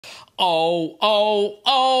O O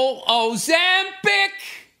O Ozempic.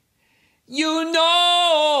 You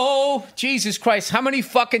know. Jesus Christ, how many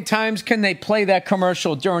fucking times can they play that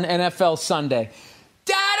commercial during NFL Sunday?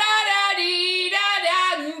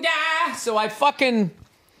 Da-da-da-dee-da-da-da. So I'm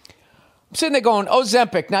sitting there going,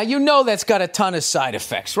 Ozempic. Now, you know that's got a ton of side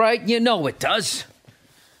effects, right? You know it does.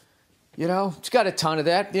 You know, it's got a ton of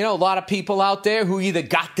that. You know, a lot of people out there who either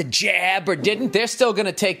got the jab or didn't, they're still going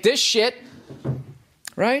to take this shit,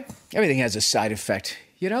 right? Everything has a side effect,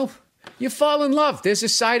 you know? You fall in love, there's a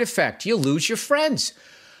side effect. You lose your friends.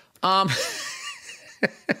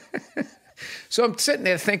 So I'm sitting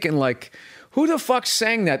there thinking, like, who the fuck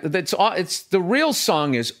sang that? It's the real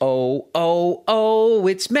song is, oh, oh, oh,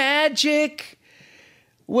 it's magic.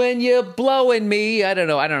 When you're blowing me, I don't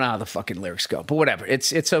know how the fucking lyrics go, but whatever.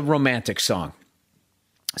 It's a romantic song.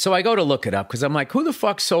 So I go to look it up because I'm like, who the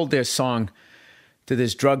fuck sold their song to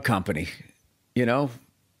this drug company? You know,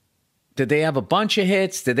 did they have a bunch of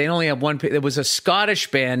hits? Did they only have one? There was a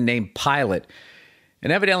Scottish band named Pilot,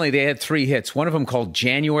 and evidently they had 3 hits. One of them called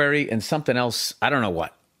January and something else. I don't know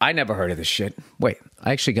what. I never heard of this shit. Wait,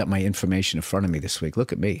 I actually got my information in front of me this week.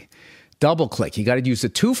 Look at me. Double click. You got to use the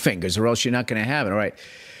 2 fingers or else you're not going to have it. All right.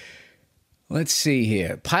 Let's see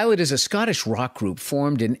here. Pilot is a Scottish rock group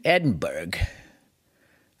formed in Edinburgh.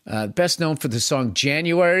 Best known for the song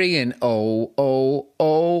January and O O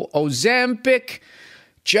O Ozempic.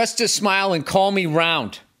 Just a Smile and Call Me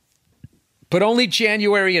Round. But only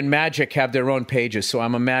January and Magic have their own pages. So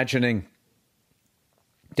I'm imagining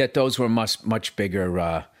that those were much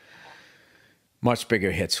bigger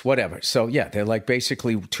hits, whatever. So, yeah, they're like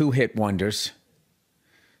basically 2-hit wonders.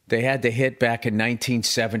 They had the hit back in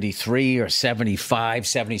 1973 or 75,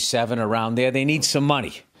 77, around there. They need some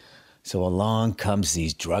money. So along comes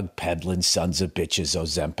these drug peddling sons of bitches,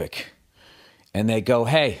 Ozempic. And they go,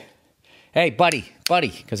 hey, buddy,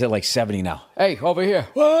 because they're like 70 now. Hey, over here.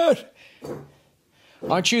 What?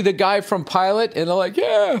 Aren't you the guy from Pilot? And they're like,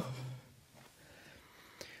 yeah.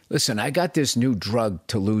 Listen, I got this new drug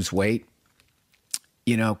to lose weight.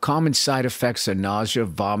 You know, common side effects are nausea,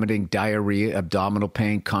 vomiting, diarrhea, abdominal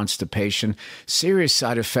pain, constipation. Serious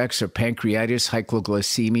side effects are pancreatitis,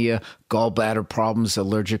 hypoglycemia, gallbladder problems,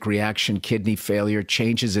 allergic reaction, kidney failure,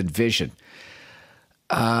 changes in vision.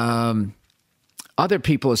 Other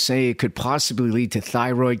people are saying it could possibly lead to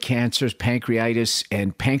thyroid cancers, pancreatitis,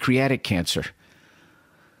 and pancreatic cancer.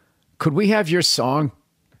 Could we have your song?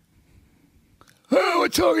 Oh,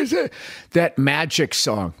 what song is it? That Magic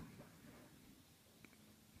song.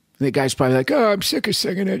 The guy's probably like, oh, I'm sick of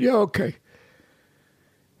singing it. Yeah, okay.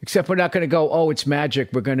 Except we're not going to go, oh, it's magic.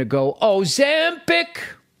 We're going to go, Ozempic.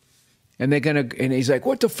 And and he's like,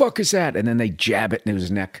 what the fuck is that? And then they jab it in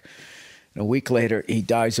his neck. And a week later, he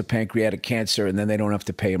dies of pancreatic cancer, and then they don't have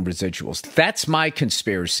to pay him residuals. That's my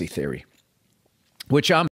conspiracy theory, which I'm